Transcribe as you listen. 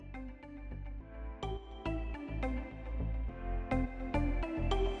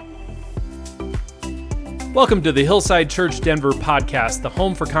Welcome to the Hillside Church Denver podcast, the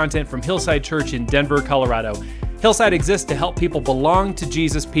home for content from Hillside Church in Denver, Colorado. Hillside exists to help people belong to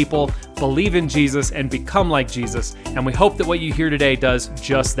Jesus, people believe in Jesus, and become like Jesus. And we hope that what you hear today does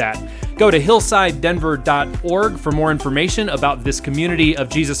just that. Go to hillsidedenver.org for more information about this community of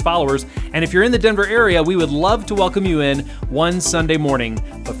Jesus followers. And if you're in the Denver area, we would love to welcome you in one Sunday morning.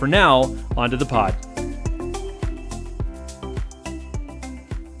 But for now, on to the pod.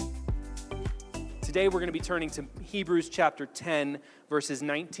 Today we're going to be turning to Hebrews chapter 10, verses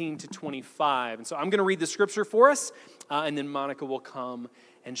 19 to 25. And so I'm going to read the scripture for us, and then Monica will come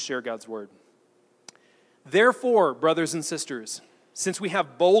and share God's word. Therefore, brothers and sisters, since we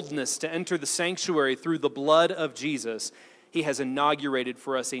have boldness to enter the sanctuary through the blood of Jesus, he has inaugurated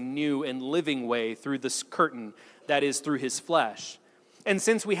for us a new and living way through this curtain, that is, through his flesh. And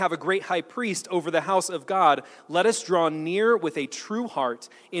since we have a great high priest over the house of God, let us draw near with a true heart,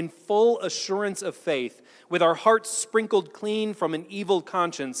 in full assurance of faith, with our hearts sprinkled clean from an evil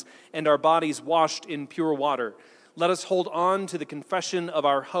conscience and our bodies washed in pure water. Let us hold on to the confession of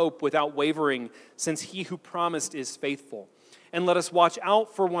our hope without wavering, since he who promised is faithful. And let us watch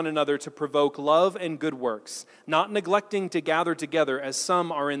out for one another to provoke love and good works, not neglecting to gather together as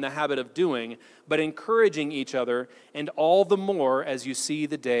some are in the habit of doing, but encouraging each other, and all the more as you see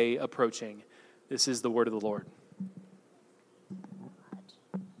the day approaching. This is the word of the Lord.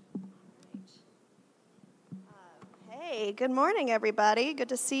 Hey, good morning, everybody. Good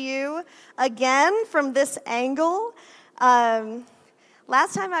to see you again from this angle.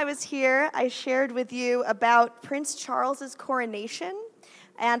 Last time I was here, I shared with you about Prince Charles's coronation,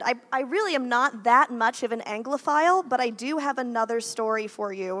 and I really am not that much of an Anglophile, but I do have another story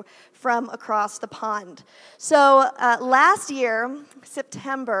for you from across the pond. So last year,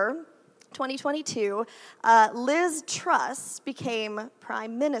 September 2022, Liz Truss became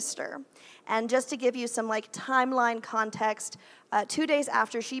prime minister. And just to give you some timeline context, 2 days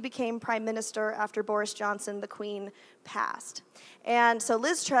after she became prime minister, after Boris Johnson, the Queen, passed. And so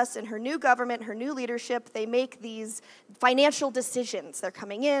Liz Truss and her new government, her new leadership, they make these financial decisions. They're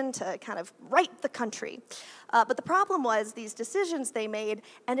coming in to kind of right the country. But the problem was these decisions they made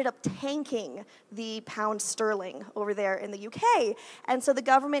ended up tanking the pound sterling over there in the UK. And so the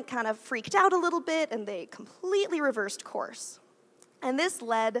government kind of freaked out a little bit and they completely reversed course. And this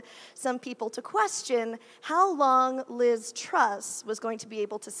led some people to question how long Liz Truss was going to be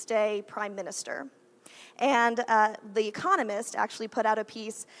able to stay prime minister. And The Economist actually put out a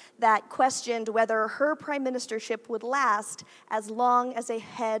piece that questioned whether her prime ministership would last as long as a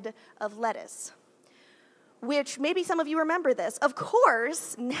head of lettuce, which maybe some of you remember this. Of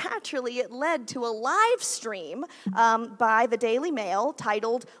course, naturally, it led to a live stream by the Daily Mail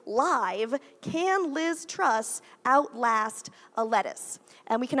titled, "Live, Can Liz Truss Outlast a Lettuce?"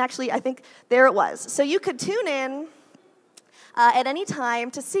 And we can actually, I think, there it was. So you could tune in at any time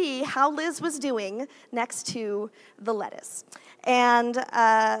to see how Liz was doing next to the lettuce. And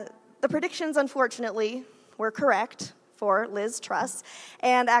the predictions, unfortunately, were correct for Liz Truss.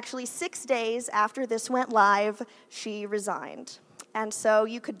 And actually 6 days after this went live, she resigned. And so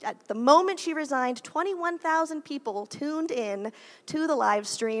you could, at the moment she resigned, 21,000 people tuned in to the live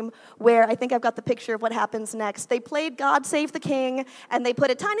stream where I think I've got the picture of what happens next. They played God Save the King, and they put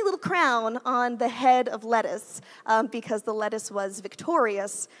a tiny little crown on the head of lettuce because the lettuce was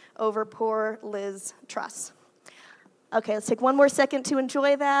victorious over poor Liz Truss. Okay, let's take one more second to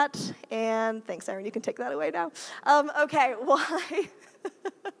enjoy that. And thanks, Erin, you can take that away now. Okay, why?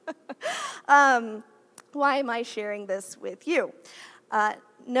 Why am I sharing this with you?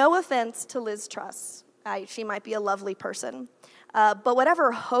 No offense to Liz Truss. She might be a lovely person. But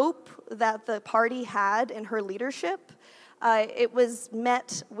whatever hope that the party had in her leadership, it was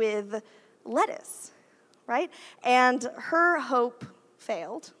met with lettuce, right? And her hope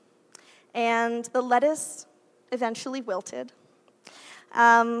failed. And the lettuce eventually wilted.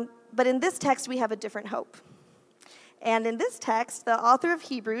 But in this text, we have a different hope. And in this text, the author of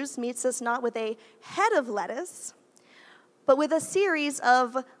Hebrews meets us not with a head of lettuce, but with a series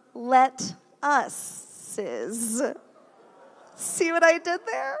of let us's. See what I did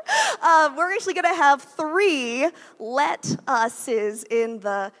there? We're actually going to have 3 let us's in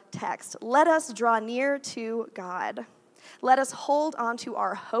the text. Let us draw near to God. Let us hold on to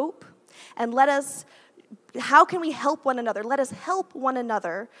our hope. And how can we help one another? Let us help one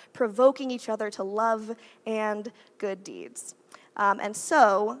another, provoking each other to love and good deeds. And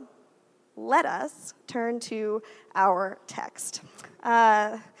so, let us turn to our text.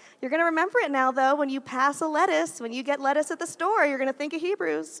 You're going to remember it now, though, when you pass a lettuce, when you get lettuce at the store, you're going to think of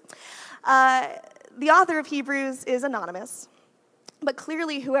Hebrews. The author of Hebrews is anonymous. But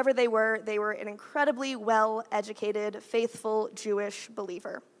clearly, whoever they were an incredibly well-educated, faithful Jewish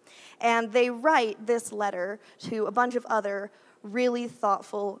believer. And they write this letter to a bunch of other really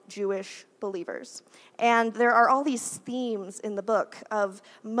thoughtful Jewish believers. And there are all these themes in the book of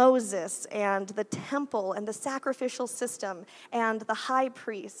Moses and the temple and the sacrificial system and the high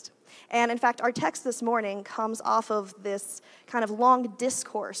priest. And in fact, our text this morning comes off of this kind of long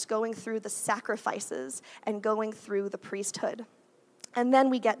discourse going through the sacrifices and going through the priesthood. And then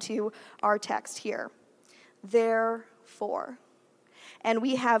we get to our text here. Therefore. And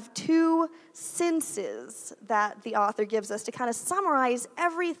we have two senses that the author gives us to kind of summarize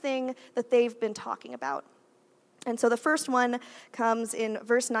everything that they've been talking about. And so the first one comes in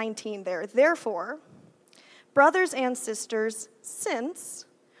verse 19 there. Therefore, brothers and sisters, since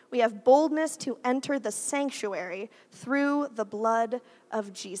we have boldness to enter the sanctuary through the blood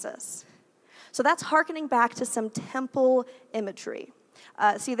of Jesus. So that's hearkening back to some temple imagery.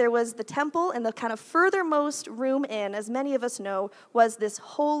 See, there was the temple, and the kind of furthermost room in, as many of us know, was this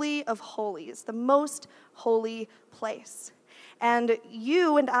Holy of Holies, the most holy place. And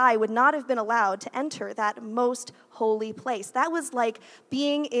you and I would not have been allowed to enter that most holy place. That was like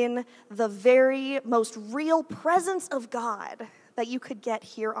being in the very most real presence of God that you could get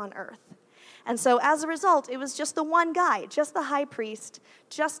here on earth. And so as a result, it was just the one guy, just the high priest,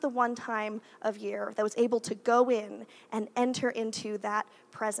 just the one time of year that was able to go in and enter into that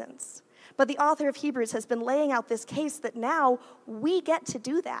presence. But the author of Hebrews has been laying out this case that now we get to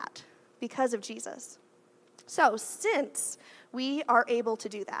do that because of Jesus. So since we are able to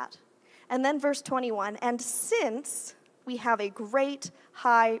do that, and then verse 21, and since we have a great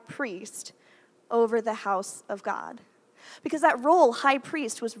high priest over the house of God. Because that role, high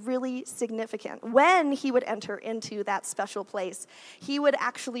priest, was really significant. When he would enter into that special place, he would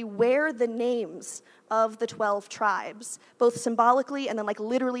actually wear the names of the 12 tribes, both symbolically and then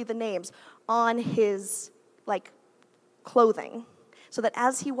literally the names, on his clothing. So that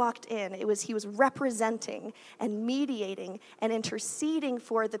as he walked in, he was representing and mediating and interceding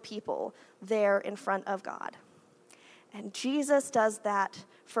for the people there in front of God. And Jesus does that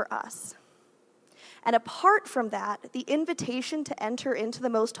for us. And apart from that, the invitation to enter into the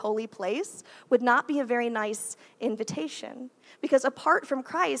most holy place would not be a very nice invitation. Because apart from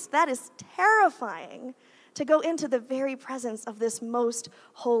Christ, that is terrifying to go into the very presence of this most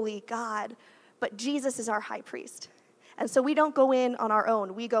holy God. But Jesus is our high priest. And so we don't go in on our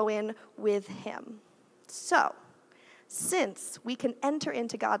own. We go in with him. So, since we can enter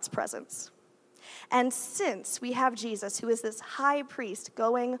into God's presence, and since we have Jesus, who is this high priest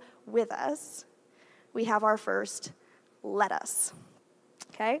going with us, we have our first, let us.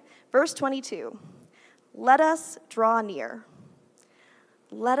 Okay? Verse 22, let us draw near.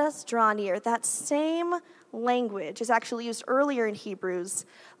 Let us draw near. That same language is actually used earlier in Hebrews.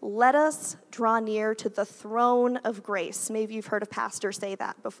 Let us draw near to the throne of grace. Maybe you've heard a pastor say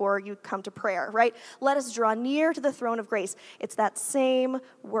that before you come to prayer, right? Let us draw near to the throne of grace. It's that same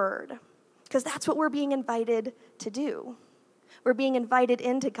word, because that's what we're being invited to do. We're being invited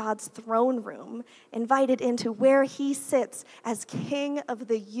into God's throne room, invited into where he sits as King of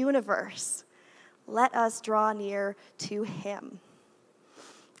the universe. Let us draw near to him.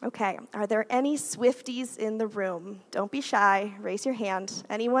 Okay, are there any Swifties in the room? Don't be shy. Raise your hand.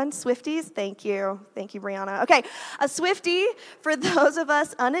 Anyone? Swifties? Thank you. Thank you, Brianna. Okay, a Swiftie, for those of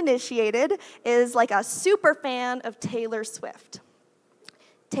us uninitiated, is like a super fan of Taylor Swift.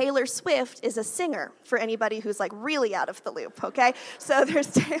 Taylor Swift is a singer, for anybody who's really out of the loop, okay? So there's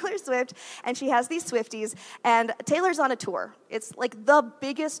Taylor Swift, and she has these Swifties, and Taylor's on a tour. It's the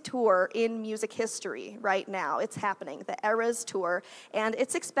biggest tour in music history right now. It's happening, the Eras Tour, and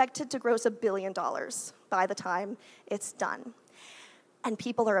it's expected to gross $1 billion by the time it's done. And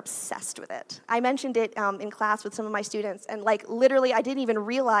people are obsessed with it. I mentioned it in class with some of my students, and literally I didn't even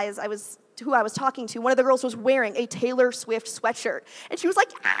realize who I was talking to. One of the girls was wearing a Taylor Swift sweatshirt, and she was like,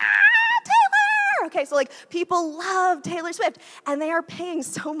 Taylor! Okay, so people love Taylor Swift, and they are paying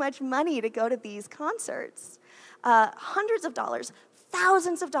so much money to go to these concerts. Hundreds of dollars,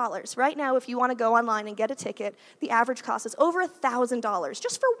 thousands of dollars. Right now, if you want to go online and get a ticket, the average cost is over $1,000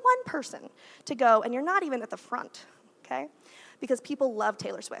 just for one person to go, and you're not even at the front, okay? Because people love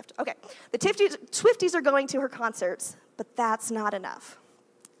Taylor Swift. Okay, the Swifties are going to her concerts, but that's not enough.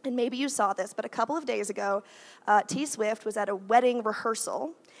 And maybe you saw this, but a couple of days ago, T. Swift was at a wedding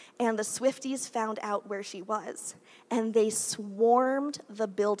rehearsal, and the Swifties found out where she was, and they swarmed the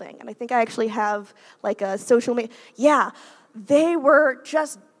building. And I think I actually have a social media. Yeah, they were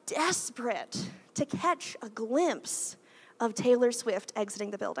just desperate to catch a glimpse of Taylor Swift exiting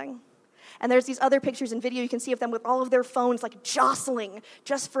the building. And there's these other pictures and video you can see of them with all of their phones like jostling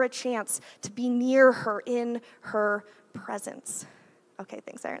just for a chance to be near her in her presence. Okay,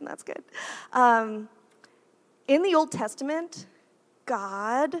 thanks, Aaron, that's good. In the Old Testament,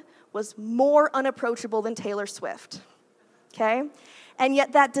 God was more unapproachable than Taylor Swift, okay? And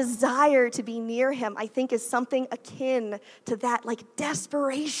yet that desire to be near him, I think, is something akin to that like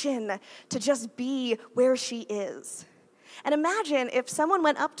desperation to just be where she is. And imagine if someone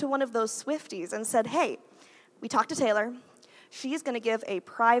went up to one of those Swifties and said, hey, we talked to Taylor. She's going to give a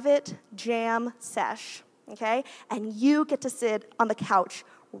private jam sesh, okay? And you get to sit on the couch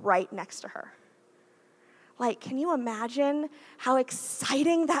right next to her. Like, can you imagine how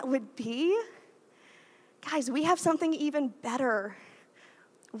exciting that would be? Guys, we have something even better.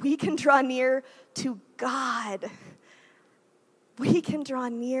 We can draw near to God. We can draw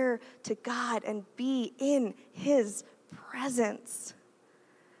near to God and be in his presence.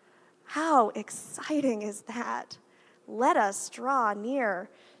 How exciting is that? Let us draw near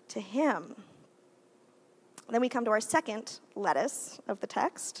to him. Then we come to our second lettuce of the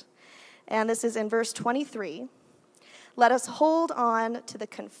text, and this is in verse 23. Let us hold on to the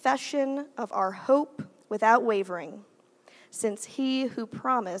confession of our hope without wavering, since he who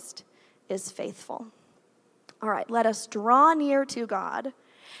promised is faithful. All right, let us draw near to God,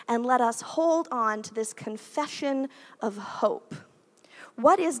 and let us hold on to this confession of hope.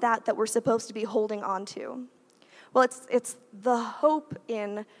 What is that we're supposed to be holding on to? Well, it's the hope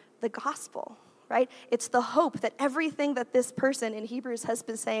in the gospel, right? It's the hope that everything that this person in Hebrews has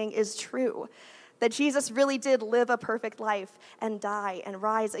been saying is true, that Jesus really did live a perfect life and die and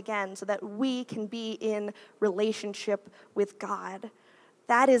rise again so that we can be in relationship with God.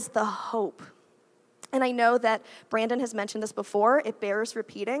 That is the hope. And I know that Brandon has mentioned this before. It bears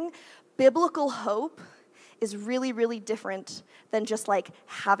repeating. Biblical hope is really, really different than just like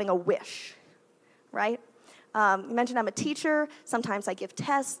having a wish, right? You mentioned I'm a teacher. Sometimes I give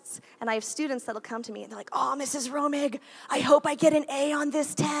tests, and I have students that'll come to me, and they're like, oh, Mrs. Romig, I hope I get an A on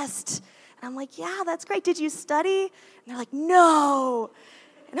this test. And I'm like, yeah, that's great. Did you study? And they're like, no.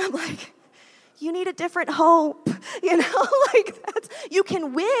 And I'm like, you need a different hope, you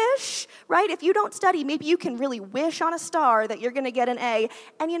can wish, right? If you don't study, maybe you can really wish on a star that you're going to get an A,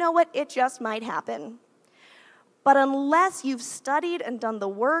 and you know what? It just might happen. But unless you've studied and done the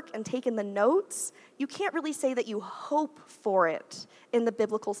work and taken the notes, you can't really say that you hope for it in the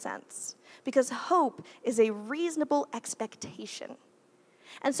biblical sense, because hope is a reasonable expectation.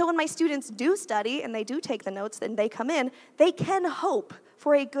 And so when my students do study and they do take the notes and they come in, they can hope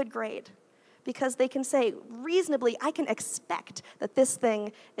for a good grade, because they can say, reasonably, I can expect that this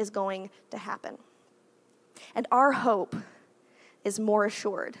thing is going to happen. And our hope is more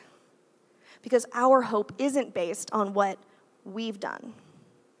assured, because our hope isn't based on what we've done,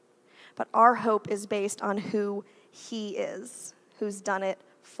 but our hope is based on who he is, who's done it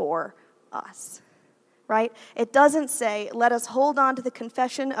for us, right? It doesn't say, let us hold on to the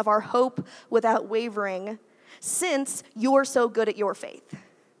confession of our hope without wavering, since you're so good at your faith.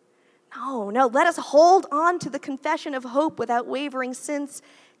 No, let us hold on to the confession of hope without wavering, since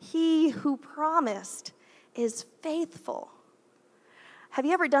he who promised is faithful. Have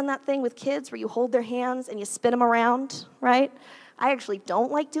you ever done that thing with kids where you hold their hands and you spin them around, right? I actually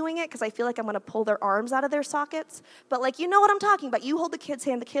don't like doing it because I feel like I'm going to pull their arms out of their sockets. But you know what I'm talking about. You hold the kid's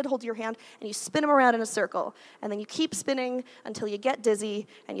hand, the kid holds your hand, and you spin them around in a circle. And then you keep spinning until you get dizzy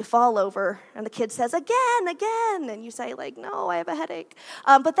and you fall over. And the kid says, again. And you say, no, I have a headache.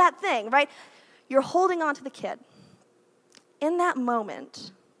 But that thing, right? You're holding on to the kid. In that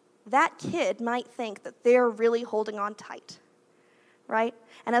moment, that kid might think that they're really holding on tight, right?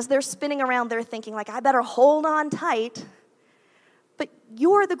 And as they're spinning around, they're thinking, I better hold on tight. But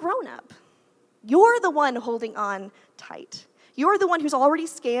you're the grown-up. You're the one holding on tight. You're the one who's already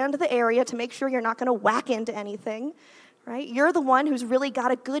scanned the area to make sure you're not going to whack into anything, right? You're the one who's really got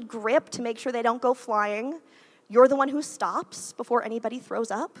a good grip to make sure they don't go flying. You're the one who stops before anybody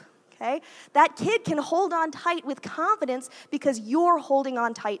throws up, okay? That kid can hold on tight with confidence because you're holding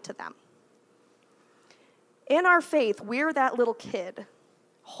on tight to them. In our faith, we're that little kid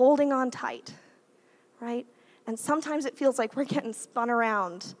holding on tight, right? And sometimes it feels like we're getting spun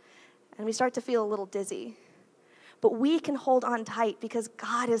around and we start to feel a little dizzy. But we can hold on tight because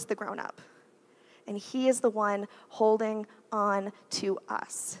God is the grown-up. And he is the one holding on to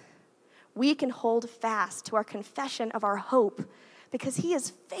us. We can hold fast to our confession of our hope because he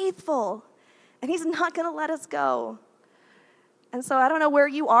is faithful and he's not going to let us go. And so I don't know where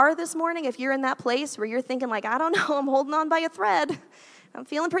you are this morning, if you're in that place where you're thinking I don't know, I'm holding on by a thread. I'm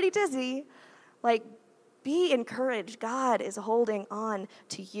feeling pretty dizzy. Be encouraged. God is holding on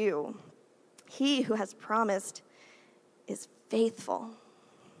to you. He who has promised is faithful.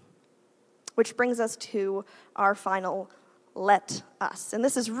 Which brings us to our final let us. And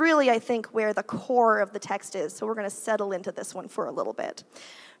this is really, I think, where the core of the text is. So we're going to settle into this one for a little bit.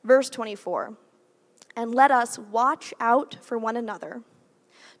 Verse 24. And let us watch out for one another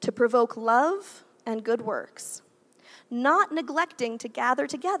to provoke love and good works, not neglecting to gather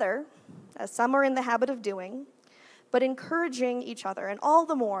together, as some are in the habit of doing, but encouraging each other, and all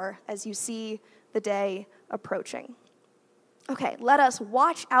the more as you see the day approaching. Okay, let us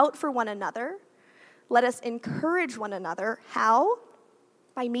watch out for one another. Let us encourage one another. How?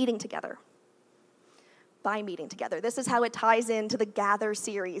 By meeting together. By meeting together. This is how it ties into the Gather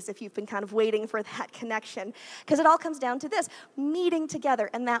series, if you've been kind of waiting for that connection. Because it all comes down to this, meeting together.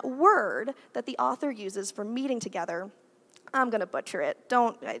 And that word that the author uses for meeting together, I'm going to butcher it.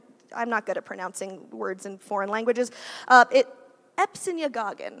 I'm not good at pronouncing words in foreign languages.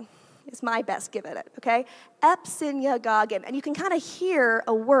 Epsynagogen is my best give at it, okay? Epsynagogen. And you can kind of hear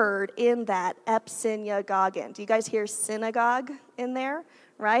a word in that, epsynagogen. Do you guys hear synagogue in there?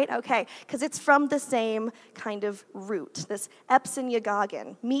 Right? Okay, because it's from the same kind of root, this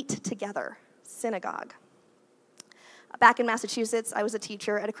epsynagogen, meet together, synagogue. Back in Massachusetts, I was a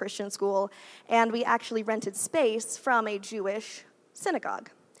teacher at a Christian school, and we actually rented space from a Jewish synagogue.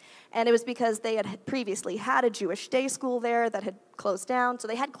 And it was because they had previously had a Jewish day school there that had closed down. So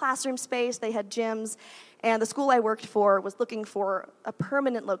they had classroom space, they had gyms, and the school I worked for was looking for a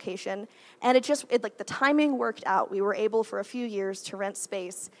permanent location. And the timing worked out. We were able for a few years to rent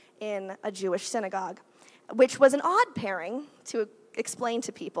space in a Jewish synagogue, which was an odd pairing to explain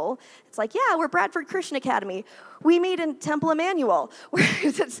to people. It's like, yeah, we're Bradford Christian Academy. We meet in Temple Emmanuel.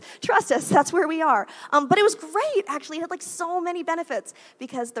 Trust us, that's where we are. But it was great, actually. It had so many benefits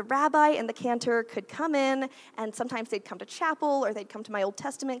because the rabbi and the cantor could come in, and sometimes they'd come to chapel or they'd come to my Old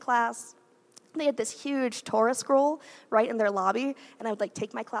Testament class. They had this huge Torah scroll right in their lobby, and I would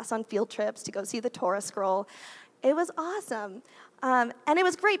take my class on field trips to go see the Torah scroll. It was awesome. And it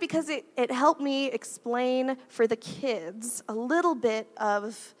was great because it helped me explain for the kids a little bit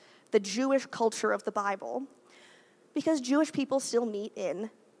of the Jewish culture of the Bible, because Jewish people still meet in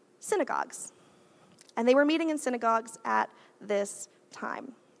synagogues. And they were meeting in synagogues at this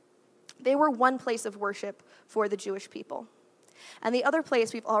time. They were one place of worship for the Jewish people. And the other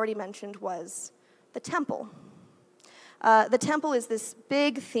place we've already mentioned was the temple. The temple is this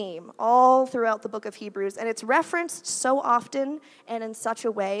big theme all throughout the book of Hebrews, and it's referenced so often and in such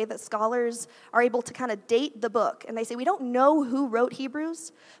a way that scholars are able to kind of date the book. And they say, we don't know who wrote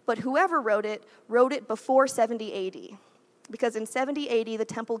Hebrews, but whoever wrote it before 70 AD. Because in 70 AD, the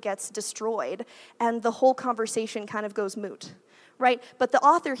temple gets destroyed, and the whole conversation kind of goes moot, right? But the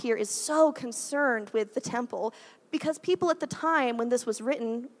author here is so concerned with the temple because people at the time when this was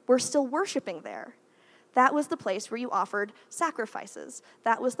written were still worshiping there. That was the place where you offered sacrifices.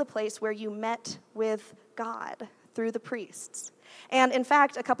 That was the place where you met with God through the priests. And in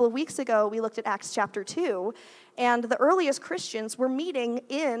fact, a couple of weeks ago, we looked at Acts chapter 2, and the earliest Christians were meeting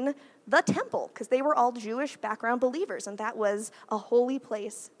in the temple because they were all Jewish background believers, and that was a holy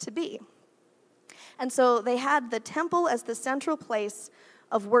place to be. And so they had the temple as the central place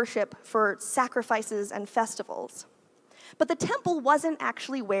of worship for sacrifices and festivals. But the temple wasn't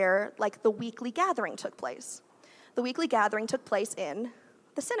actually where, the weekly gathering took place. The weekly gathering took place in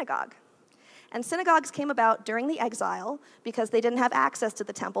the synagogue. And synagogues came about during the exile because they didn't have access to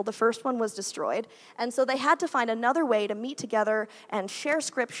the temple. The first one was destroyed. And so they had to find another way to meet together and share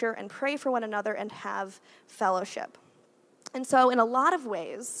scripture and pray for one another and have fellowship. And so in a lot of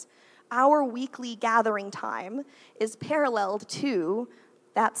ways, our weekly gathering time is paralleled to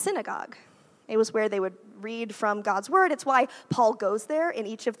that synagogue. It was where they would read from God's word. It's why Paul goes there in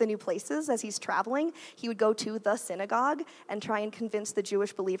each of the new places as he's traveling. He would go to the synagogue and try and convince the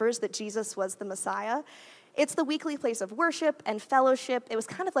Jewish believers that Jesus was the Messiah. It's the weekly place of worship and fellowship. It was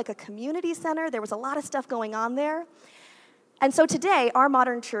kind of like a community center. There was a lot of stuff going on there. And so today, our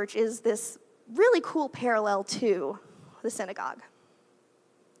modern church is this really cool parallel to the synagogue.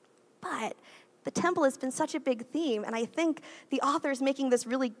 But the temple has been such a big theme, and I think the author is making this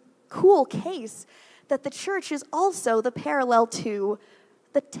really cool case that the church is also the parallel to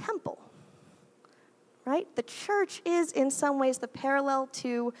the temple, right? The church is in some ways the parallel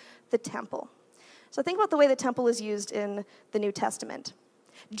to the temple. So think about the way the temple is used in the New Testament.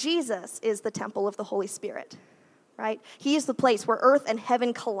 Jesus is the temple of the Holy Spirit, right? He is the place where earth and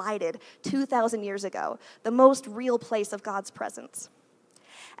heaven collided 2,000 years ago, the most real place of God's presence.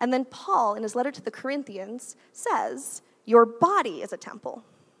 And then Paul, in his letter to the Corinthians, says, your body is a temple.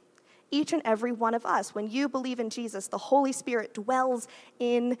 Each and every one of us, when you believe in Jesus, the Holy Spirit dwells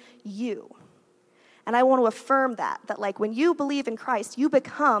in you. And I want to affirm that like when you believe in Christ, you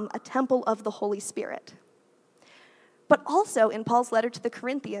become a temple of the Holy Spirit. But also in Paul's letter to the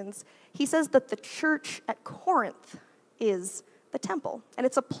Corinthians, he says that the church at Corinth is the temple. And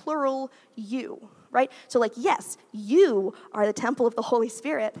it's a plural you, right? So like, yes, you are the temple of the Holy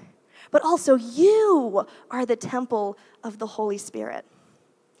Spirit, but also you are the temple of the Holy Spirit.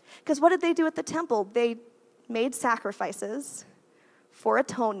 Because what did they do at the temple? They made sacrifices for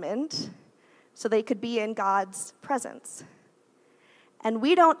atonement so they could be in God's presence. And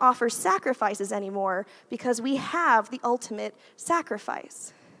we don't offer sacrifices anymore because we have the ultimate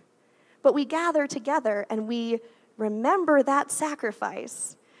sacrifice. But we gather together and we remember that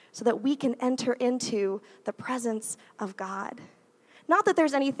sacrifice so that we can enter into the presence of God. Not that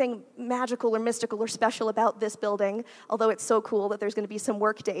there's anything magical or mystical or special about this building, although it's so cool that there's going to be some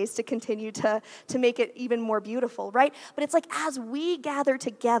work days to continue to make it even more beautiful, right? But it's like as we gather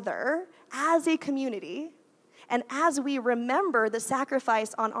together as a community, and as we remember the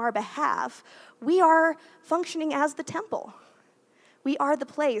sacrifice on our behalf, we are functioning as the temple. We are the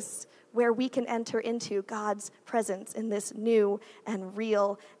place where we can enter into God's presence in this new and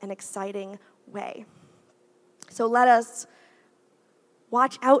real and exciting way. So let us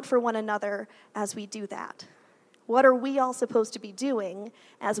watch out for one another as we do that. What are we all supposed to be doing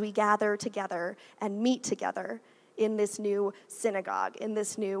as we gather together and meet together in this new synagogue, in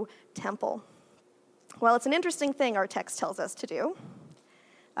this new temple? Well, it's an interesting thing our text tells us to do.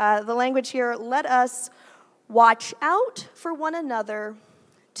 The language here, let us watch out for one another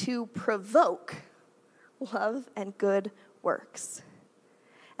to provoke love and good works.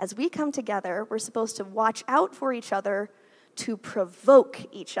 As we come together, we're supposed to watch out for each other to provoke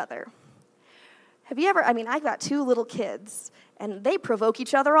each other. Have you ever, I've got 2 little kids, and they provoke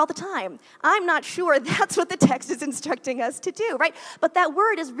each other all the time. I'm not sure that's what the text is instructing us to do, right? But that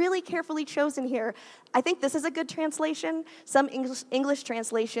word is really carefully chosen here. I think this is a good translation. Some English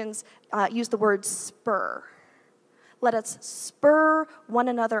translations use the word spur. Let us spur one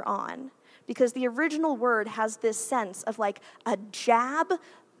another on, because the original word has this sense of like a jab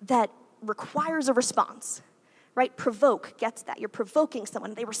that requires a response. Right? Provoke gets that. You're provoking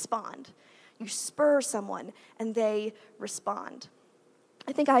someone, they respond. You spur someone, and they respond.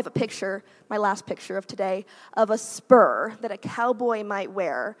 I think I have a picture, my last picture of today, of a spur that a cowboy might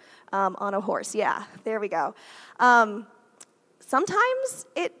wear on a horse. Yeah, there we go. Sometimes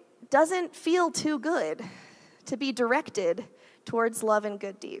it doesn't feel too good to be directed towards love and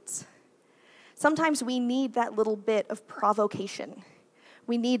good deeds. Sometimes we need that little bit of provocation.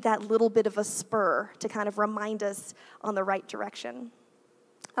 We need that little bit of a spur to kind of remind us on the right direction.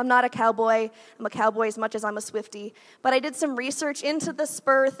 I'm not a cowboy. I'm a cowboy as much as I'm a Swiftie. But I did some research into the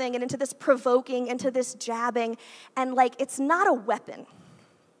spur thing and into this provoking, into this jabbing. And it's not a weapon.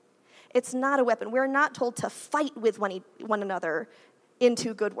 It's not a weapon. We're not told to fight with one another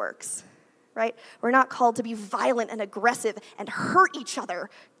into good works, right? We're not called to be violent and aggressive and hurt each other.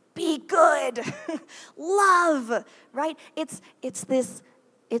 Be good. Love, right? It's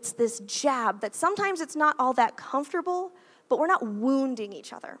this jab that sometimes it's not all that comfortable, but we're not wounding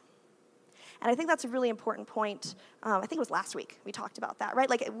each other. And I think that's a really important point. I think it was last week we talked about that, right?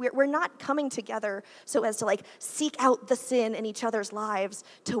 We're not coming together so as to seek out the sin in each other's lives,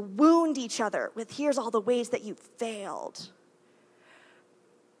 to wound each other with here's all the ways that you failed.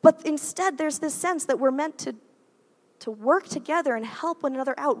 But instead, there's this sense that we're meant to work together and help one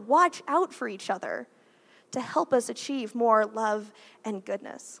another out, watch out for each other, to help us achieve more love and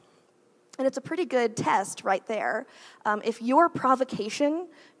goodness. And it's a pretty good test right there. If your provocation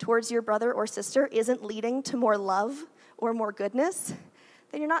towards your brother or sister isn't leading to more love or more goodness,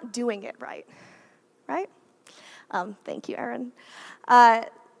 then you're not doing it right? Thank you, Erin.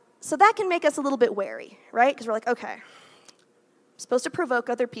 So that can make us a little bit wary, right? Because we're like, okay, I'm supposed to provoke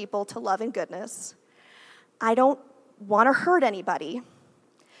other people to love and goodness. I don't want to hurt anybody,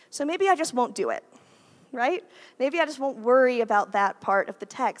 so maybe I just won't do it. Right? Maybe I just won't worry about that part of the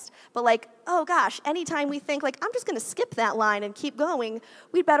text. But oh gosh, anytime we think I'm just going to skip that line and keep going,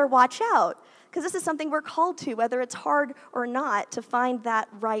 we'd better watch out. Because this is something we're called to, whether it's hard or not, to find that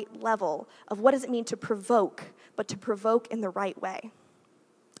right level of what does it mean to provoke, but to provoke in the right way.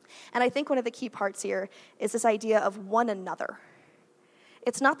 And I think one of the key parts here is this idea of one another.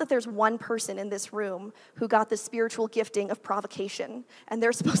 It's not that there's one person in this room who got the spiritual gifting of provocation, and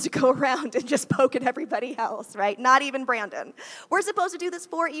they're supposed to go around and just poke at everybody else, right? Not even Brandon. We're supposed to do this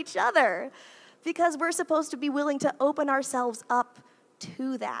for each other because we're supposed to be willing to open ourselves up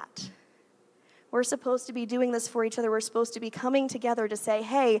to that. We're supposed to be doing this for each other. We're supposed to be coming together to say,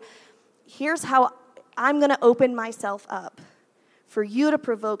 hey, here's how I'm going to open myself up for you to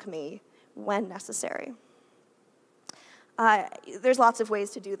provoke me when necessary. There's lots of ways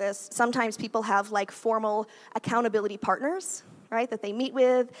to do this. Sometimes people have like formal accountability partners, right, that they meet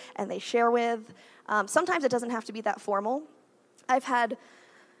with and they share with. Sometimes it doesn't have to be that formal. I've had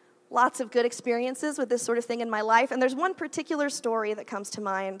lots of good experiences with this sort of thing in my life, and there's one particular story that comes to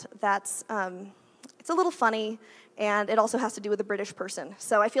mind that's it's a little funny, and it also has to do with a British person,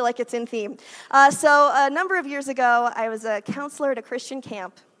 so I feel like it's in theme. So a number of years ago, I was a counselor at a Christian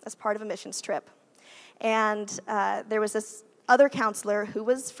camp as part of a missions trip. And there was this other counselor who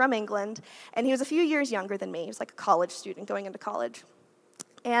was from England, and he was a few years younger than me. He was like a college student going into college.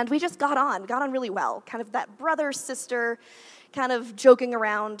 And we just got on really well, kind of that brother-sister kind of joking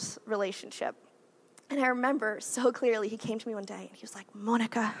around relationship. And I remember so clearly, he came to me one day, and he was like,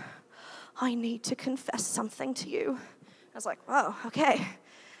 "Monica, I need to confess something to you." I was like, "Oh, okay.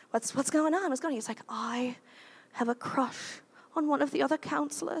 What's going on? What's going on?" He's like, "I have a crush on one of the other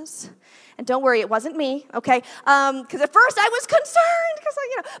counselors." And don't worry, it wasn't me, okay? Because at first I was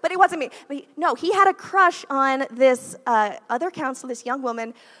concerned, but it wasn't me. But he had a crush on this other counselor, this young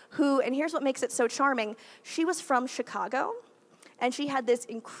woman who, and here's what makes it so charming, she was from Chicago, and she had this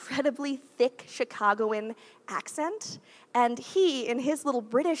incredibly thick Chicagoan accent, and he, in his little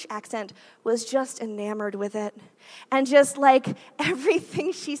British accent, was just enamored with it. And just like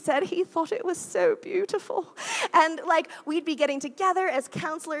everything she said, he thought it was so beautiful. And like we'd be getting together as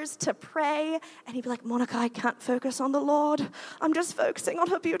counselors to pray, and he'd be like, "Monica, I can't focus on the Lord. I'm just focusing on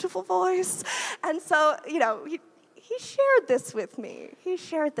her beautiful voice." And so, he shared this with me. He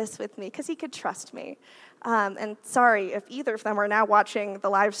shared this with me because he could trust me. And sorry if either of them are now watching the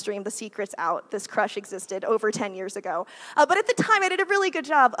live stream, the secret's out. This crush existed over 10 years ago. But at the time, I did a really good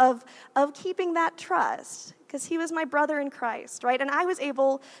job of keeping that trust because he was my brother in Christ, right? And I was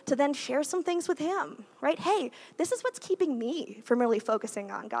able to then share some things with him, right? Hey, this is what's keeping me from really focusing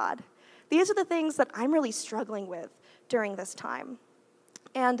on God. These are the things that I'm really struggling with during this time.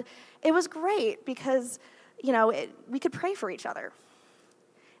 And it was great because, we could pray for each other.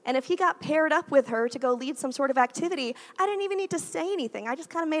 And if he got paired up with her to go lead some sort of activity, I didn't even need to say anything. I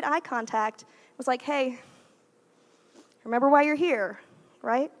just kind of made eye contact. It was like, "Hey, remember why you're here,"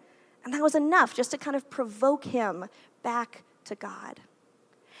 right? And that was enough just to kind of provoke him back to God.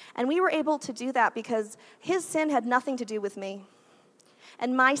 And we were able to do that because his sin had nothing to do with me,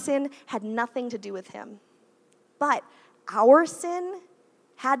 and my sin had nothing to do with him. But our sin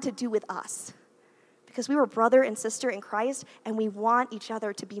had to do with us. Because we were brother and sister in Christ, and we want each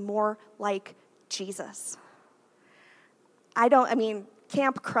other to be more like Jesus.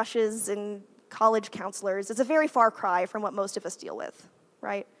 Camp crushes and college counselors is a very far cry from what most of us deal with,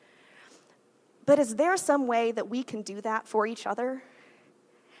 right? But is there some way that we can do that for each other?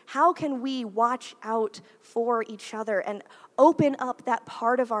 How can we watch out for each other and open up that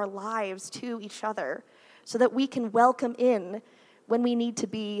part of our lives to each other so that we can welcome in when we need to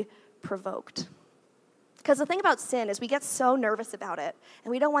be provoked? Because the thing about sin is we get so nervous about it,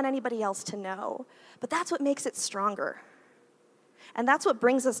 and we don't want anybody else to know. But that's what makes it stronger. And that's what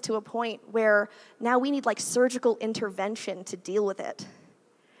brings us to a point where now we need like surgical intervention to deal with it.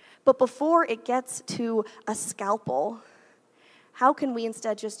 But before it gets to a scalpel, how can we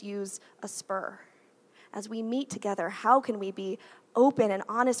instead just use a spur? As we meet together, how can we be open and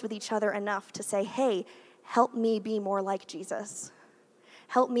honest with each other enough to say, "Hey, help me be more like Jesus.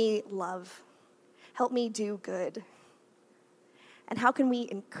 Help me love. Help me do good." And how can we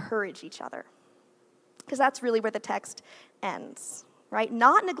encourage each other? Because that's really where the text ends, right?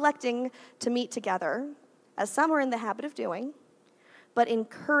 Not neglecting to meet together, as some are in the habit of doing, but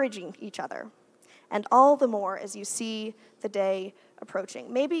encouraging each other. And all the more as you see the day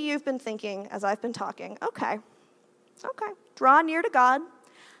approaching. Maybe you've been thinking, as I've been talking, okay, draw near to God.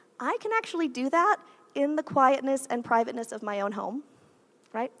 I can actually do that in the quietness and privateness of my own home.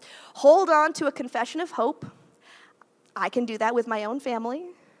 Right? Hold on to a confession of hope. I can do that with my own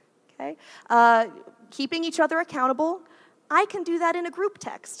family. Okay? Keeping each other accountable. I can do that in a group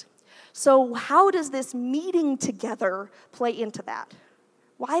text. So how does this meeting together play into that?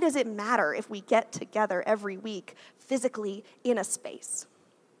 Why does it matter if we get together every week physically in a space?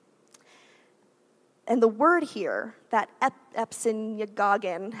 And the word here, that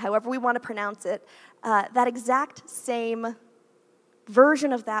epsinyagogen, however we want to pronounce it, that exact same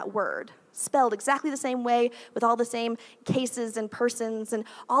version of that word, spelled exactly the same way with all the same cases and persons and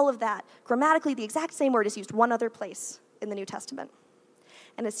all of that. Grammatically, the exact same word is used one other place in the New Testament.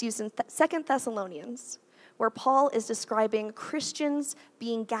 And it's used in 2 Thessalonians, where Paul is describing Christians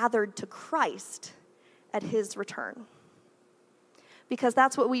being gathered to Christ at his return. Because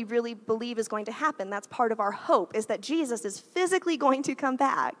that's what we really believe is going to happen. That's part of our hope, is that Jesus is physically going to come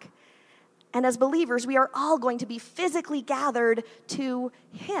back. And as believers, we are all going to be physically gathered to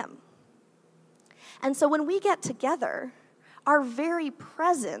him. And so when we get together, our very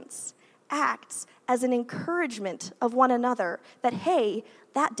presence acts as an encouragement of one another that, hey,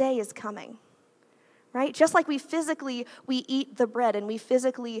 that day is coming, right? Just like we eat the bread and we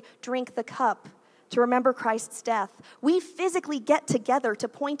physically drink the cup to remember Christ's death, we physically get together to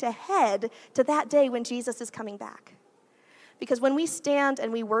point ahead to that day when Jesus is coming back. Because when we stand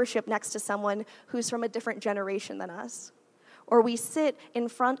and we worship next to someone who's from a different generation than us, or we sit in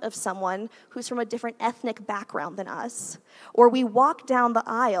front of someone who's from a different ethnic background than us, or we walk down the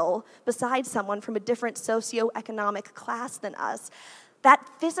aisle beside someone from a different socioeconomic class than us, that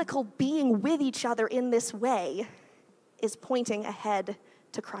physical being with each other in this way is pointing ahead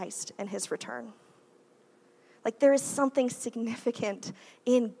to Christ and his return. Like, there is something significant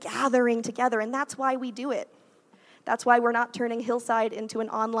in gathering together, and that's why we do it. That's why we're not turning Hillside into an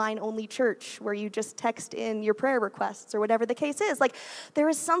online-only church where you just text in your prayer requests or whatever the case is. Like, there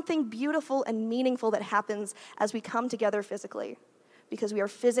is something beautiful and meaningful that happens as we come together physically, because we are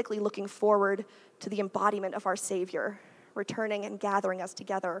physically looking forward to the embodiment of our Savior, returning and gathering us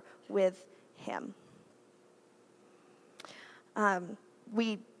together with him.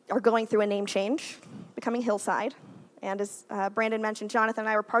 We are going through a name change, becoming Hillside. And as Brandon mentioned, Jonathan and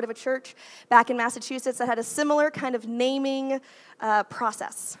I were part of a church back in Massachusetts that had a similar kind of naming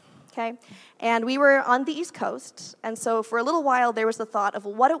process, okay? And we were on the East Coast, and so for a little while there was the thought of,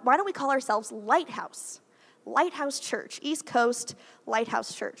 why don't we call ourselves Lighthouse? Lighthouse Church, East Coast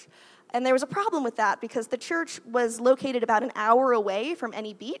Lighthouse Church. And there was a problem with that because the church was located about an hour away from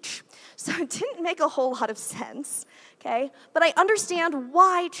any beach, so it didn't make a whole lot of sense, okay? But I understand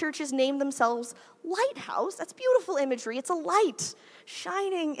why churches name themselves Lighthouse. That's beautiful imagery. It's a light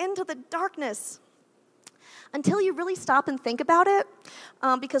shining into the darkness. Until you really stop and think about it,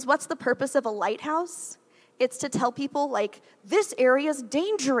 because what's the purpose of a lighthouse? It's to tell people, like, this area's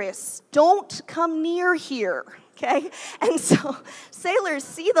dangerous. Don't come near here, okay? And so sailors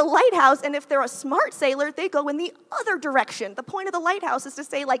see the lighthouse, and if they're a smart sailor, they go in the other direction. The point of the lighthouse is to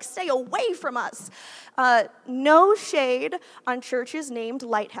say, like, stay away from us. No shade on churches named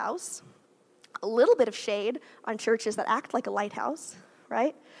Lighthouse. A little bit of shade on churches that act like a lighthouse,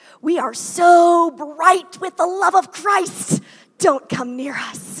 right? We are so bright with the love of Christ. Don't come near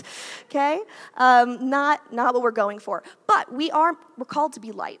us, okay? Not what we're going for. But we're called to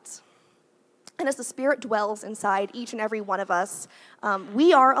be lights. And as the Spirit dwells inside each and every one of us,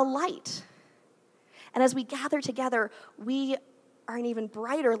 we are a light. And as we gather together, we are an even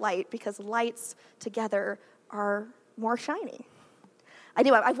brighter light because lights together are more shiny. I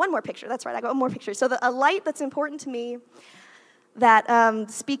have one more picture. That's right, I got one more picture. So a light that's important to me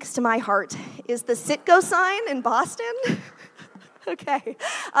that speaks to my heart is the Citgo sign in Boston. Okay,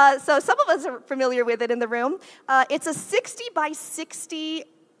 so some of us are familiar with it in the room. It's a 60 by 60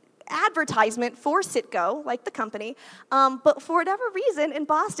 advertisement for Citgo, like the company, but for whatever reason in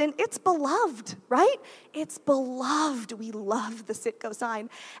Boston, it's beloved, right? It's beloved. We love the Citgo sign.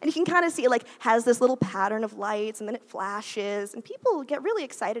 And you can kind of see it like has this little pattern of lights, and then it flashes, and people get really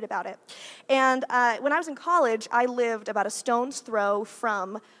excited about it. And when I was in college, I lived about a stone's throw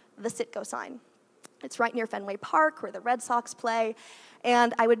from the Citgo sign. It's right near Fenway Park, where the Red Sox play.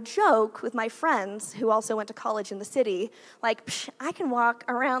 And I would joke with my friends who also went to college in the city, like, I can walk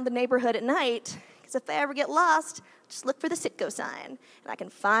around the neighborhood at night, because if I ever get lost, just look for the Citgo sign, and I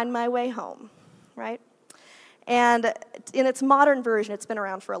can find my way home, right? And in its modern version, it's been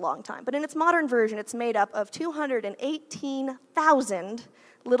around for a long time, but in its modern version, it's made up of 218,000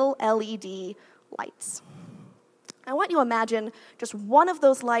 little LED lights. I want you to imagine just one of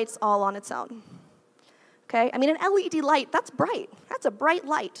those lights all on its own. Okay? I mean, an LED light, that's bright. That's a bright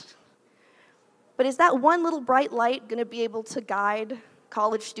light. But is that one little bright light going to be able to guide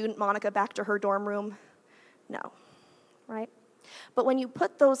college student Monica back to her dorm room? No, right? But when you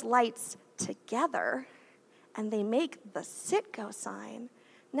put those lights together and they make the Citgo sign,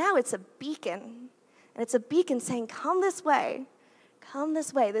 now it's a beacon. And it's a beacon saying, come this way,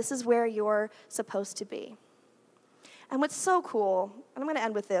 this is where you're supposed to be. And what's so cool, and I'm going to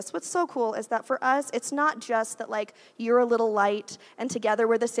end with this, what's so cool is that for us, it's not just that, like, you're a little light, and together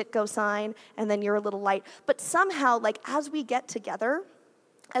we're the Citgo sign, and then you're a little light, but somehow, like, as we get together,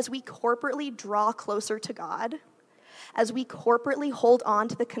 as we corporately draw closer to God, as we corporately hold on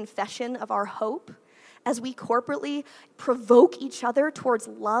to the confession of our hope, as we corporately provoke each other towards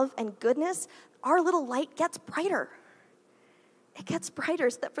love and goodness, our little light gets brighter. It gets brighter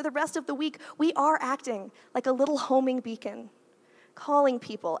so that for the rest of the week, we are acting like a little homing beacon, calling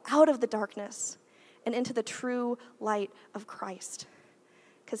people out of the darkness and into the true light of Christ.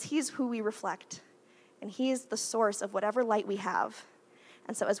 because he's who we reflect, and he's the source of whatever light we have.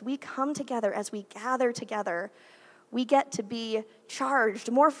 And so as we come together, as we gather together, we get to be charged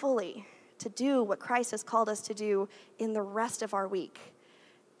more fully to do what Christ has called us to do in the rest of our week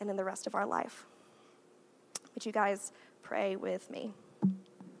and in the rest of our life. Would you guys pray with me?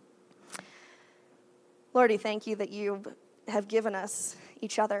 Lord, we thank you that you have given us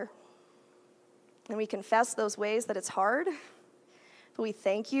each other. And we confess those ways that it's hard, but we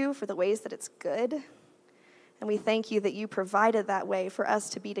thank you for the ways that it's good. And we thank you that you provided that way for us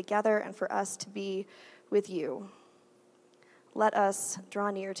to be together and for us to be with you. Let us draw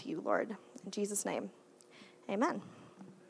near to you, Lord. In Jesus' name, amen.